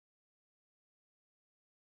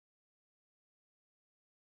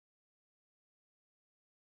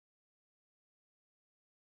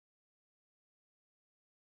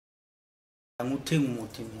Nguthenga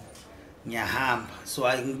umuthi ngiyahamba so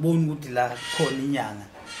ngibona ukuthi la khona inyanga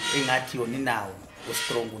engathi yona inawo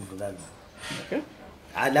ostrong udlula lo. Okay.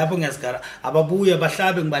 Lapho ngiyazigara ababuya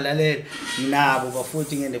bahlabe ngibalalela nginabo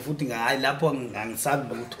bafuthi ngene futhi ngayi lapho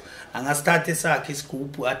angisabi lutho angasithathe sakhe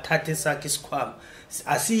isigubhu athathe sakhe isikhwama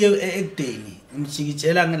asiye ekudeni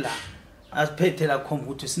ngimjikijela ngila asiphethe la khomba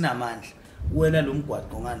ukuthi sinamandla wena lo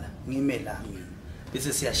mgwaqo ngala ngime la mina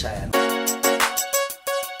bese siyashayana.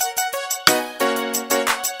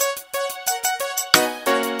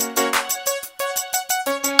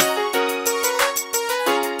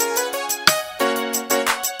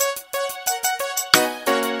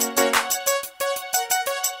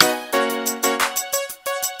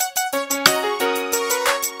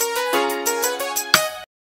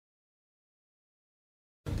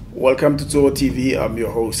 Welcome to Prof TV. I'm your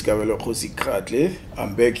host, Prof.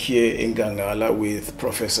 I'm back here in Gangala with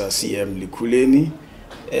Professor CM Lekhuleni.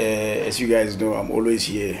 As you guys know, I'm always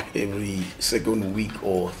here every second week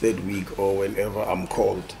or third week or whenever I'm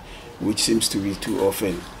called, which seems to be too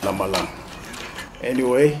often. Lamalang.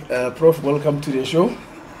 Anyway, Prof, welcome to the show.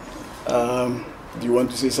 Do you want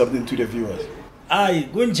to say something to the viewers? Ayi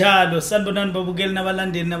kunjalo sanibonani babukeli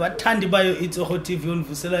nabalandeli nabathandi bayo iTsogo TV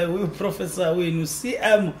univusela uProfessor wenu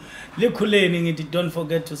CM Lekhuleni ngithi don't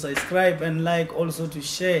forget to subscribe and like, also to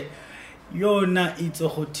share yona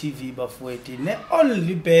iTsogo TV bafowethu ne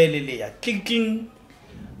only bell leya clicking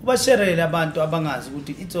ubasherela abantu abangazi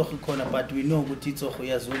ukuthi iTsogo khona but we know ukuthi iTsogo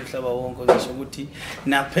yazwe umhlaba wonke ngisho ukuthi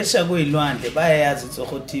naphesha kwezilwandle bayayazi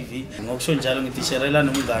iTsogo TV ngokusho njalo ngithi sherela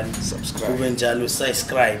nomngani ube njalo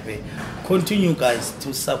subscribe. Continue guys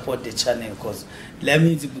to support the channel because let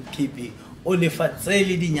me keep it only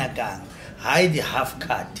fatseli dinyakang hide the half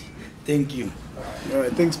cut. Thank you. All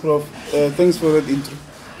right, thanks Prof. Thanks for that intro.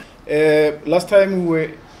 Last time we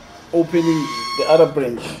were opening the other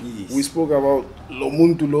branch, yes, we spoke about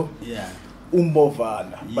Lomuntulo, yeah,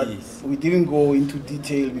 Umbovana, but yes, we didn't go into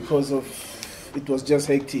detail because of it was just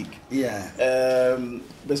hectic. Yeah. And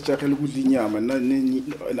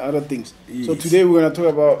other things. Yes. So today we're going to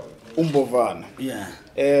talk about Umbovana.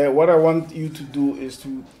 Yeah. What I want you to do is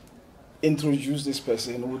to introduce this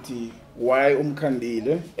person, why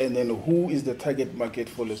Umkandile, and then who is the target market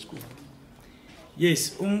for the school.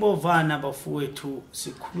 Yes, Umbovana bafowethu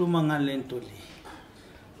sikhuluma ngalento le.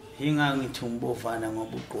 Hinga ngithi Umbovana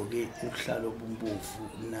ngoba ugqoke uhlalo obumbovu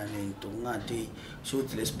nalento ngathi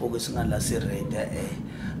shothi lesibhoko singala si red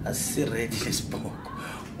asi red lesibhoko.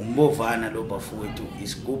 Umbovana lo bafowethu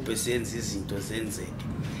isigubhe senza izinto zenzeke.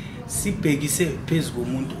 Sibhekise phezulu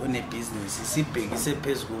komuntu one business, sibhekise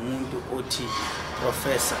phezulu komuntu othi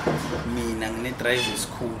professor mina ngine drive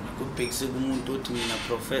school, kubhekise kumuntu othi mina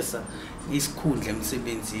professor isikhundla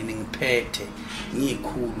emsebenzini ngiphethe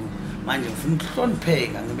ngikhulu manje ngifuna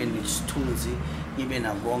ukuhlonipheka ngibe nesithunzi ngibe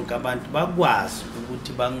nakonke abantu bakwazi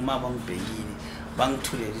ukuthi bangibhekile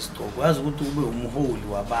bangithulela isigqoko wazi ukuthi ube umholi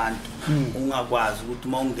wabantu ungakwazi ukuthi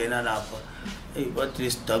mawungena lapha but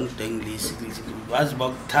this dang list wazi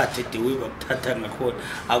bakuthatha edewe bakuthatha ngakhona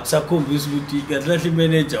akusakhombisa ukuthi kahle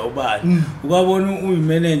manager ubani ukabona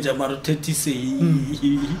uyimanager mara uthethise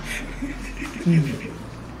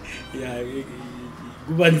yeah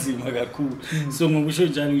kubanzima kakhulu so ngokusho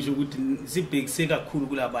njalo ngisho ukuthi sibhekise kakhulu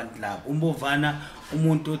kulabantu labo. Umbovana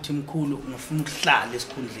umuntu othi mkhulu ngifuna ukuhlala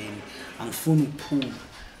esikhundleni angifuni ukuphuma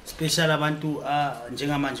special abantu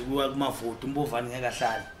njengamanje kuwa kumavoto Umbovana ngeke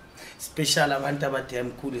ahlala special abantu abathi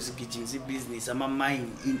emkhulu esigijimisa business ama mine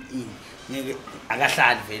in ngeke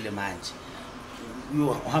akahlali vele manje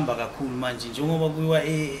uhamba kakhulu manje njengoba kuyiwa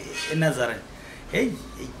eNazareth. Hey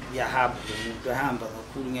yahamba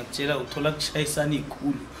kakhulu ngiyakutshela uthola kushayisana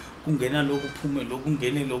izikhulu kungena lokhu uphume lokhu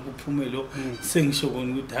ungene lokhu uphume lo sengisho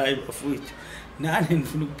bona ukuthi hayi bafowethu nani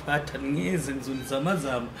ngifuna ukuphatha ngeze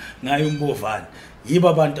ngizonizamazama ngayo Umbovana yiba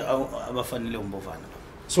abantu abafanele Umbovana.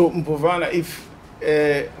 So Umbovana, if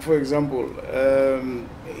for example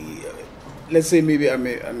let's say maybe I'm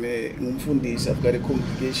a umfundisi, I've got a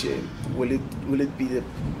congregation, will it be the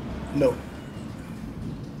no?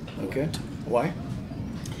 Okay, why?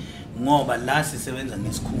 Ngoba la sisebenza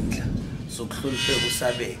ngesikhundla sokuhlonipheka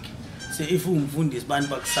usabeke. So if umfundisi bantu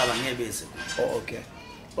bakusaba ngebese. Oh,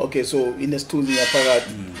 okay, so in the studio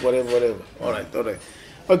whatever. All right.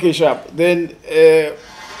 Okay, sharp. Then the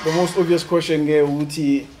most obvious question here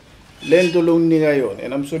uthi lento lokunika yona,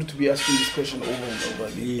 and I'm sorry to be asking this question over and over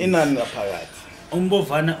again. Inani ngaphakathi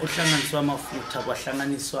Umbovana uhlanganiswa amafutha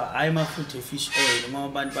kwahlanganiswa hayi mafutha fish oil ngoba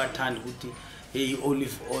abantu bathanda ukuthi hey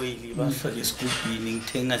olive oil bafake esigubhini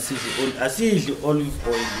ngithenga asidli olive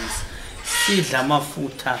oil sidla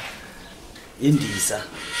amafutha indiza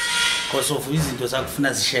because of izinto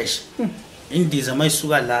zakufuna zisheshe indiza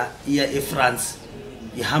mayisuka la iya eFrance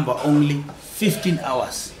ihamba only 15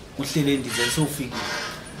 hours uhlele indiza sewufikile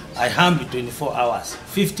ayihambi 24 hours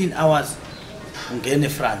 15 hours ungena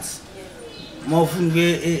eFrance mawufuna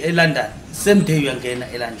eLondon same day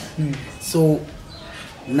uyangena eLondon so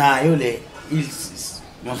nayo le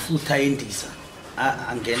mafutha endiza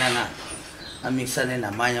angena na amikisane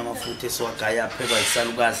namanye amafutha esiwagaya phekwa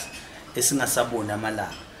isalukazi esingasabona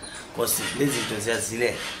amalanga because lezi zinto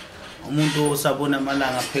ziyazilela umuntu osabona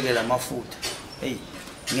amalanga aphekela amafutha hey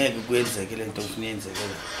ngeke kwenzeke lento ufuna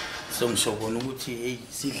yenzekela so ngisho kona ukuthi hey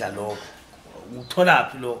sidla lokho uthola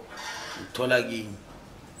phi lo uthola kimi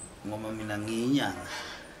ngoba mina ngiyinyanga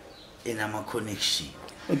enama connection.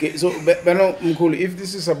 Okay, so Bano Mkhulu, if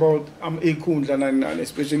this is about and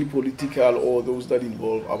especially political or those that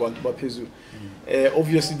involve abantu baphezu,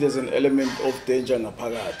 obviously there's an element of danger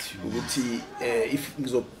ngaphakathi ukuthi if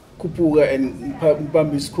ngizokhuphuka and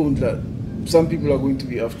ngibambe isikhundla, some people are going to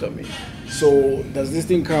be after me. So does this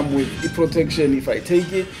thing come with protection if I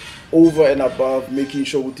take it over and above making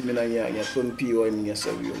sure ukuthi mina ngiyahloniphiwa and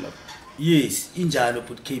ngiyasabiwa lapho? Yes, injalo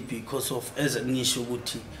but KP because of as ngisho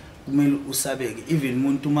ukuthi kumele usabeke even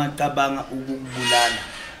umuntu macabanga ukubulala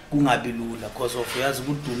kungabi lula because of yazi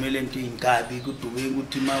ukuthi dumele into inkabi kudume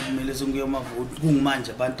ukuthi kumele sengiyomavoti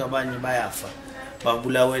kungimanje abantu abanye bayafa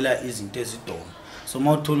babulawela izinto ezidoma so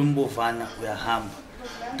mawuthola umbovana uyahamba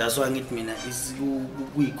that's why ngithi mina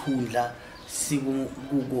kuyikhundla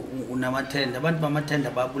unamathenda abantu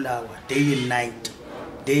bamathenda babulawa day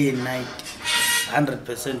and night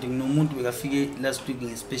 100% nomuntu bekafike last week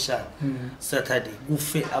ngeспecial Saturday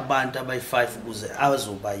kufe abantu abayi5 ukuze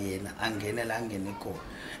azoba yena angene la angene khona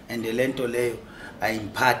and lento leyo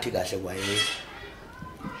ayimphathi kahle kwaye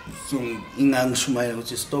so ingangishumayela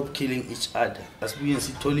ukuthi stop killing each other asibuye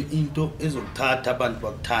sithole into ezokuthatha abantu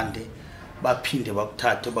bakuthande baphinde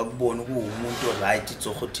bakuthathe bakubone kuwumuntu right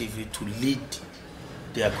Tsokho TV to lead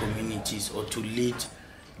their communities or to lead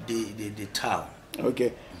the town.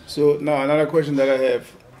 Okay, so now another question that I have,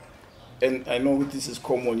 and I know this is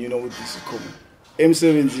common, you know this is common.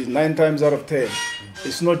 M70 9 times out of 10,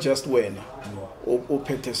 it's not just when or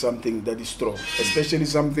pete something that is strong, especially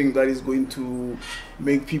something that is going to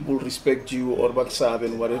make people respect you or backsab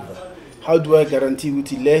and whatever. How do I guarantee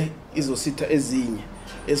with ile izosita ezinye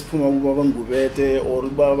esiphuma kuba ngubete or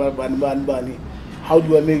bani? How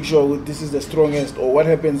do I make sure this is the strongest, or what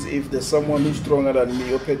happens if there's someone who's stronger than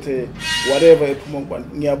me, opete whatever,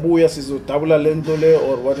 ngiyabuya sizodabula lento le,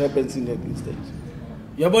 or what happens in that instance?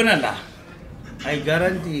 Yabona la, I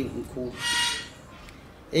guarantee mkhulu.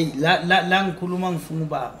 La ngikhuluma ngifuna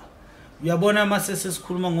ubaba. Uyabona mase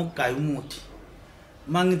sesikhuluma ngokugaya umuthi.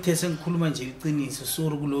 Mangithe sengikhuluma nje iqiniso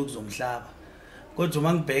suru kuloko kuzomhlaba. Kodwa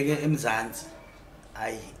mangibheke eMzansi,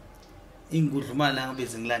 hayi ingudlumana ngabe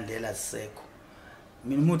zingilandela sisekho.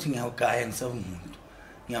 Mina umuthi ngiyawugaya ngisavumuntu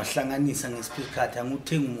ngiyahlanganisa ngesiphisikhathi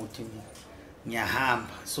anguthenga umuthi mina ngiyahamba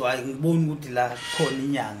so ngibona ukuthi la khona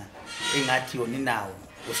inyanga engathi yona inawo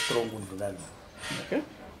ostrong udlula lo. Okay,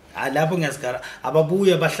 lapho ngiyazigara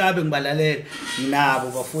ababuya bahlabe ngibalalela nginabo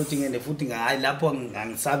bafuthi ngene futhi ngayi lapho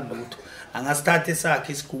angisabi lutho angasithathe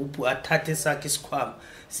sakhe isigubhu athathe sakhe isikhwama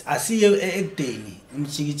asiye ekudeni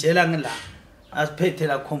ngimjikijela ngila asiphethe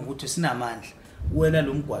la khomba ukuthi sinamandla wena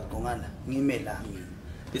lo mgwaqo ngala ngime la mina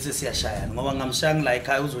bese siyashaya ngoba ngamshaya la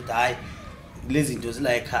ekhaya uzothi hayi lezi zinto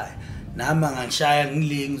zila ekhaya nami ngangishaya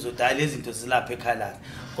ngile ngizothi hayi lezi zinto zilapha ekhaya la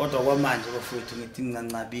kodwa kwamanje bafowethu ngithi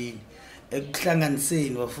ngingancabini ekuhlanganiseni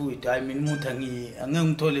bafowethu hayi mina umuntu angeke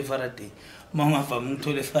ngithole eFaraday mangavama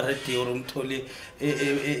ngithole eFaraday or ngithole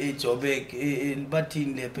eJobek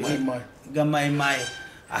bathini lephe kaMayimayi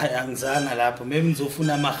hayi angizanga lapho maybe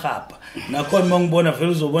ngizofuna amahapa nakhona mangibona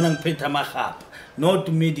vele uzobona ngiphethe amahapa not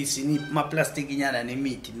medicine ma plastic inyana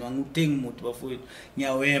nemithi ngithenga umuthi bafowethu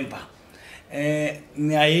ngiyawemba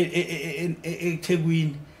ngiyaye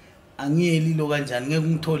eThekwini angiyeli lo kanjani ngeke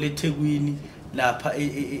ngithole eThekwini lapha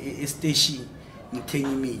estation ngithenga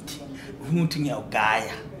imithi umuthi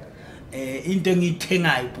ngiyawugaya into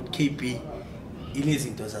engithengayo KP ilezi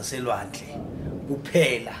zinto zaselwandle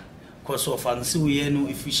kuphela because of angisiuyena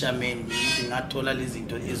uFisherman ngithi ngathola lezi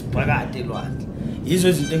zinto eziphakathi elwandle yizo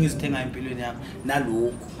izinto engizithenga empilweni yami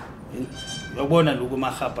nalokho uyabona lokho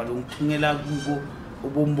mahapa lo ngithungela kubo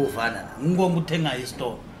ubumbovana ngingomba uthenga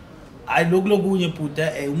istore hayi lokunye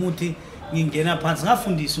bhuda umuthi ngingena phansi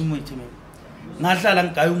ngafundisa umuthi mina ngahlala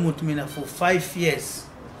ngigaya umuthi mina for 5 years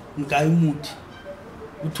ngigaya umuthi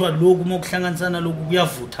uthiwa lokho mokuhlanganisana lokho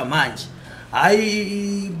kuyavutha manje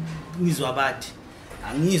hayi ngizwa bathi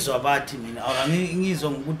angizwa bathi mina angizwa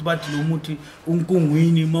ukuthi bathi lo muthi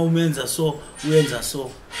unkungwini mawumenza so uyenza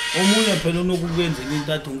so omunye phela onokukwenza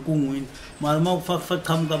into athi unkungwini Maluma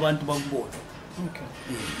ufaqhamuka abantu bakubona. Okay.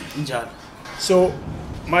 Njalo. So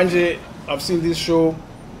manje I've seen this show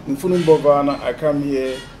ngifuna Umbovana. I come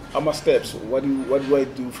here. Ama steps. What do I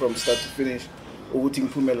do from start to finish? Ukuthi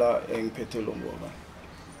ngiphume la ngiphethe lo Umbovana.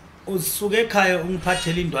 Usuke ekhaya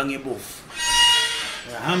ungiphathela indwangu ebovu.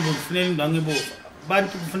 Uyahamba ufunela indwangu ebovu.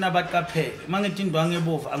 Bantu kufuna baqaphele. Mangithi indwangu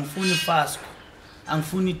ebovu angifuni fasco.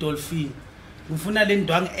 Angifuni dolphin. Ngifuna le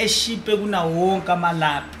ndwangu eshipe kuna wonke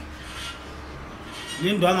amalaphi.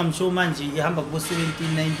 Le ndwangu amsho manje ihamba kubo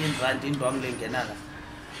 17-19 rand indwangu lengena la.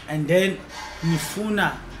 And then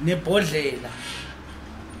ngifuna nebhodlela.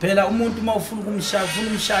 Phela umuntu mawufuna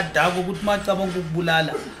umshada ukuthi macabanga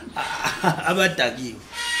ukubulala abadakiwe.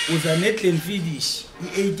 Uza neGlenfiddich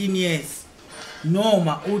i18 years.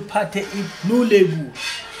 Noma uphathe iBlue Label.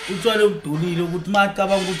 Utshwala obudulile ukuthi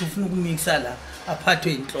macabanga ukuthi ufuna ukumixa la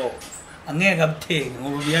aphathwe inhloko. Angeke abuthenge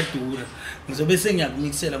ngoba biyadura. Ngizobe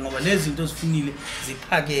sengiyakumixela ngoba lezi zinto sifunile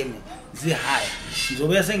ziphakeme, zihigh.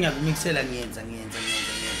 Ngizobe sengiyakumixela ngiyenza.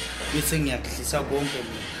 Bese ngiyakhishisa konke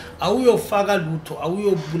mina. Awuyofaka lutho,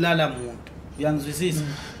 awuyobulala umuntu. Uyangizwisisa?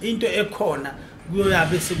 Into ekhona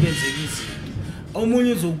kuyoyabe sekwenzeka izinto.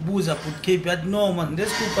 Omunye uzokubuza bootcamp athi noma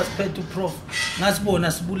ngesikupha siphethe uprof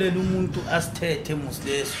ngasibona sibulela umuntu asithethe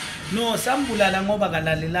musleso. No, sambulala ngoba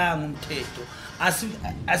kalalelanga umthetho.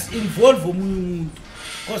 As involve omunye umuntu.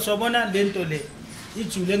 Kosobona lento le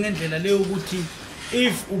ijule ngendlela leyo ukuthi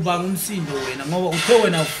if ubanga umsindo wena ngoba uthe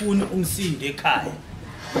wena ufuna umsindo ekhaya.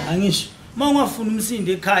 Angisho mawungafuna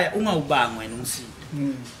umsindo ekhaya ungawubanga wena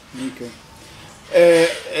umsindo. Okay.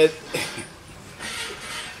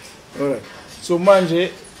 All right. So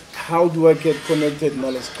manje, how do I get connected now?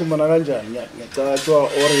 Let's come on kanjani?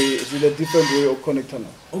 Or is it a different way of connecting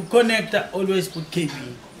now? Connector always put KB.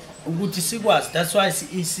 Ukuthi sikwazi, that's why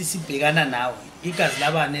sibhekana nawe. Igazi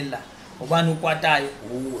labane la. Ubani ukwatayo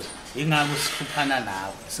uwe. Ingakho sikhuphana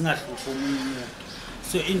nawe. Singahluphi umuntu.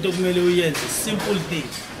 So into kumele uyenze simple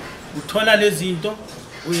things. Uthola lezi zinto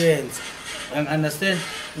uyenza. You understand?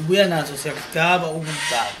 Ubuya nazo siyakugaba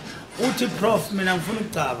ukugaba. Uthi prof mina ngifuna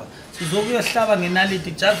ukugaba. Sizokuyahlaba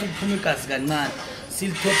ngenaliti just ukuphuma igazi kancane.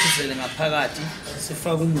 Silithothisele ngaphakathi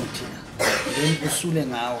sifaka umuthi la. Then usule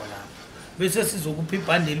ngawo la. Bese sizokupha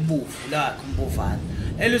ibhande elibovu la Umbovana.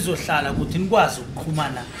 Elizohlala ukuthi nikwazi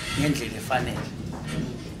ukuqhumana ngendlela efanele.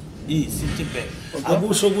 Sithi bhe.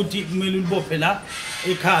 Akusho ukuthi kumele ulibophe la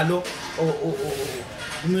ekhalo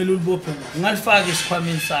kumele ulibophe. Ungalifaka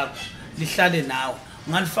isikhwameni sakho lihlale nawe.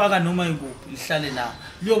 Ungalifaka noma ikuphi lihlale nawe.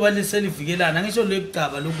 Liyoba leselivikelana ngisho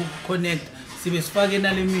lekugaba lokhu connect sibe sifake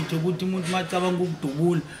nalemithi ukuthi umuntu macabanga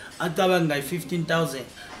ukudubula acabanga ngayi-15,000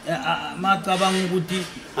 macabanga ukuthi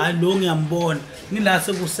lo ngiyambona ngila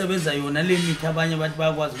sekusebenza yona le mithi abanye abantu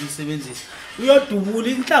bayakwazi ukuyisebenzisa uyodubula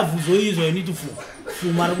inhlavu uzoyizwa yona ithi fu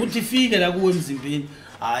mara ukuthi ifike la kuwe emzimbeni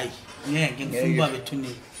hayi ngeke ngifuna uba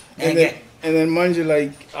bethunile. And then manje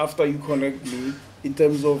like after you connect me in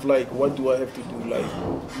terms of like what do I have to do like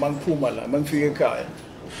mangiphuma la mangifike ekhaya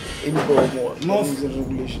imigomo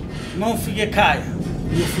regulation mawufike ekhaya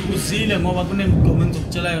ufike uzile ngoba kunemigomo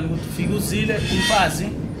engizokutshela yona ukuthi ufike uzile umfazi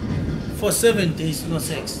for 7 days no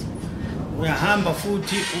sex. Uyahamba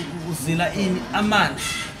futhi uzila ini amanzi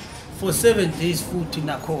for 7 days futhi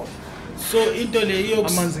nakhona. So into leyo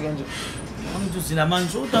amanzi kanje angizuzila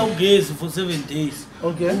amanzi utawugezi for 7 days.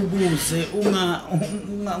 Okay. Ukuze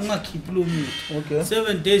ungakhiphi lo muthi. Okay.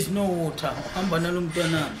 7 days no water. Hamba nalo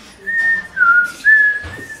mntwana.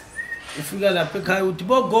 Ufika lapha ekhaya uthi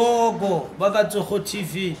bogogo bakatsoho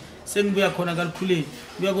TV sengibuya khona kaLekhuleni.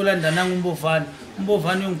 Buya kolanda nanga Umbovana.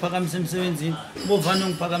 Umbovana uyongiphakamisa emsebenzini. Umbovana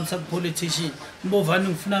uyongiphakamisa kupolitician. Umbovana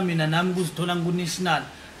ngifuna mina nami ukuzithola ngikunational.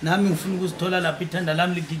 Nami ngifuna ukuzithola lapha ithanda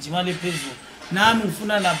lami ligijima lephezulu. Nami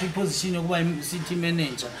ngifuna lapha iposition yokuba city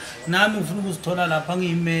manager. Nami ngifuna ukuzithola lapha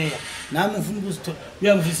ngiyimayor. Nami ngifuna ukuzithola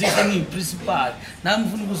uyangivisisa ngiyiprincipal. Nami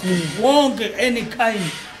ngifuna ukuzithola wonke any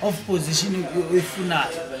kind of position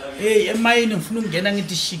efunayo. Emayini ngifuna ukungena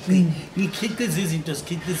ngithi shiki ngikhiqiza izinto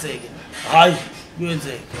zikhiqizeke. Hayi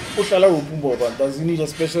kuyenzeka. Uhlala kuphi Umbovana? Does he need a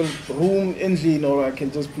special room endlini or I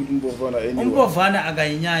can just put Umbovana anywhere? Umbovana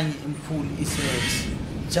akayinyanyi imphuli isex.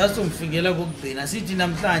 Just umfikela kokugcina sithi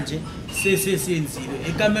namhlanje sesiyenzile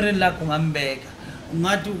ekamereni lakho ngambeka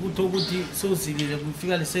ungathi ukuthi sozilile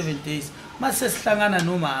kufika le 7 days mase sihlangana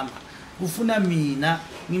nomama kufuna mina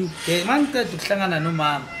mangiceda ukuhlangana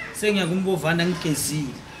nomama sengiyakumbovana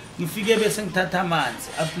ngigezile ngifike bese ngithatha amanzi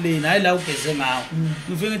aplane hayi la ugeze ngawo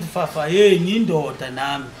ngifike ngithi fafa hey ngiyindoda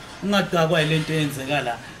nami ungadakwa ilento yenzeka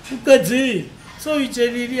la uqedzile. So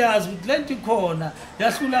itshelile yazi ukuthi lento ikhona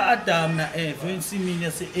yahlula Adam na Eve ensimini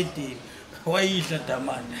yase-Edeni wayidla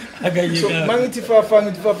damani akayeka so mangithi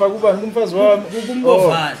fafa kuba ngumfazi wami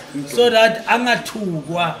Umbovana so that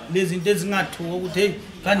angathukwa lezi zinto ezingathukwa ukuthi hey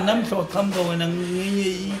kanti namhla qhamuka wena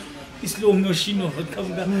ngenye islow motion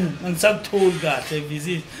qhamuka ngisakutholi kahle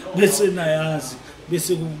visit bese nayazi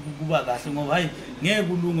bese kuba kahle ngoba hayi ngeke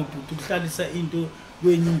kulunge but ukuhlalisa into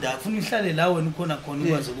kwenye indawo ufuna ihlale la wena ukhona khona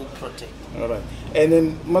ukwazi ukuprotect. All right, and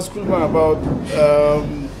then masikhuluma about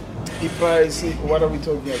price, what are we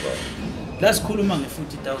talking about? Last khuluma nge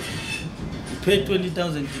 40,000 you pay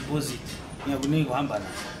 20,000 deposit ngiyakunika uhamba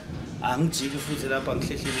nayo angijiki futhi lapha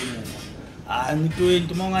ngihlehlele emuva ngi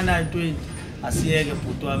 20 monganayo 20 asiyeke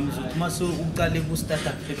bhuti wami uzothi mase uqale ku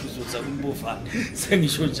startup episode zakumbovana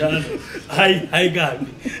sengisho njalo hayi kabi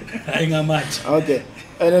hayi ngamanje. Okay,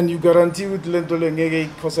 and then you guarantee ukuthi lento le ngeke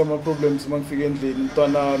ikhosa ama problems mangifika endlini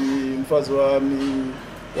umntwana wami umfazi wami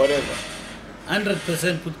whatever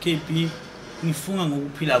 100% put KB ngifunga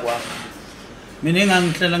ngokuphila kwami mina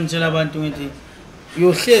engangihlela ngitshela abantu ngithi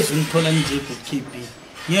uyohlezi ngithola nje put KB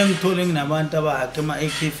ngeke ngithole nginabantu abahaqe ama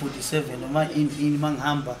AK47 noma ini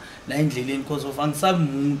mangihamba la endleleni because of angisabi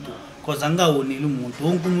umuntu because angawoneli umuntu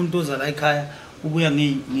wonke umuntu oza la ekhaya ubuya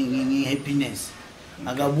ngi happiness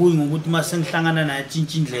akabuyi ngokuthi mase ngihlangana naye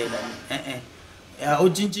tshintsha indlela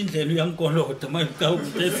utshintsha indlela uyangikoloda manje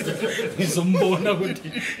ukutesta ngizombona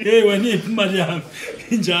ukuthi hey wena iphi imali yami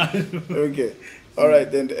njalo. Okay, all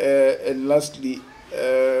right, and lastly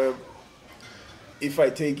if I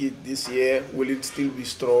take it this year, will it still be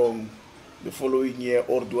strong the following year,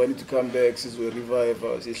 or do I need to come back since we revive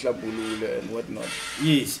sihlabulule and whatnot?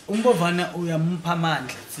 Yes, Umbovana uyampha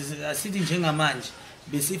amandla asithi njengamanje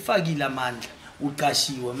besifakile amandla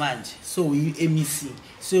uqashiwe manje so uyi-MEC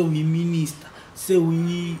so uyi-minister so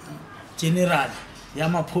uyi-general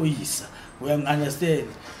yamaphoyisa uyangi-understand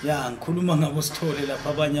ya ngikhuluma ngabo sithole lapha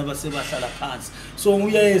abanye abasebahlala phansi so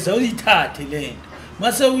uyeza uyithathe lento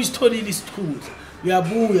mase uyisitholile isikhundla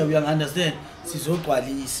uyabuya uyangi-understand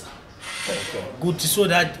sizogcwalisa ukuthi so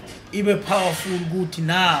that ibe powerful ukuthi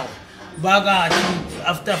now bakathi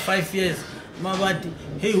after 5 years mabathi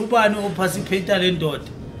hey ubani oparticipate le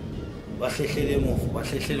ndoda bahlehlele emuva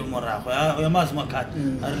bahlehlele umorako uyamazi makhadi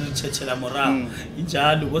arichechela morako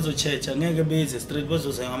injalo bazochecha ngeke beze straight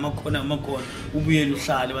bazoza ngamakhona ubuyele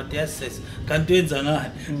uhlale bathi yasese kanti wenza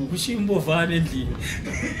ngani kushiya Umbovana endlini.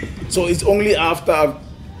 So it's only after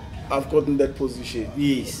I've gotten that position,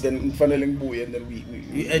 yes, then kufanele ngibuye and then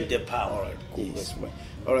we at the power. All right, cool, yes. That's fine.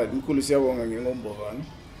 All right, mkhulu siyabonga ngeNgombovana.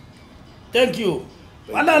 Thank you.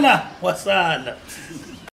 Walala wasala.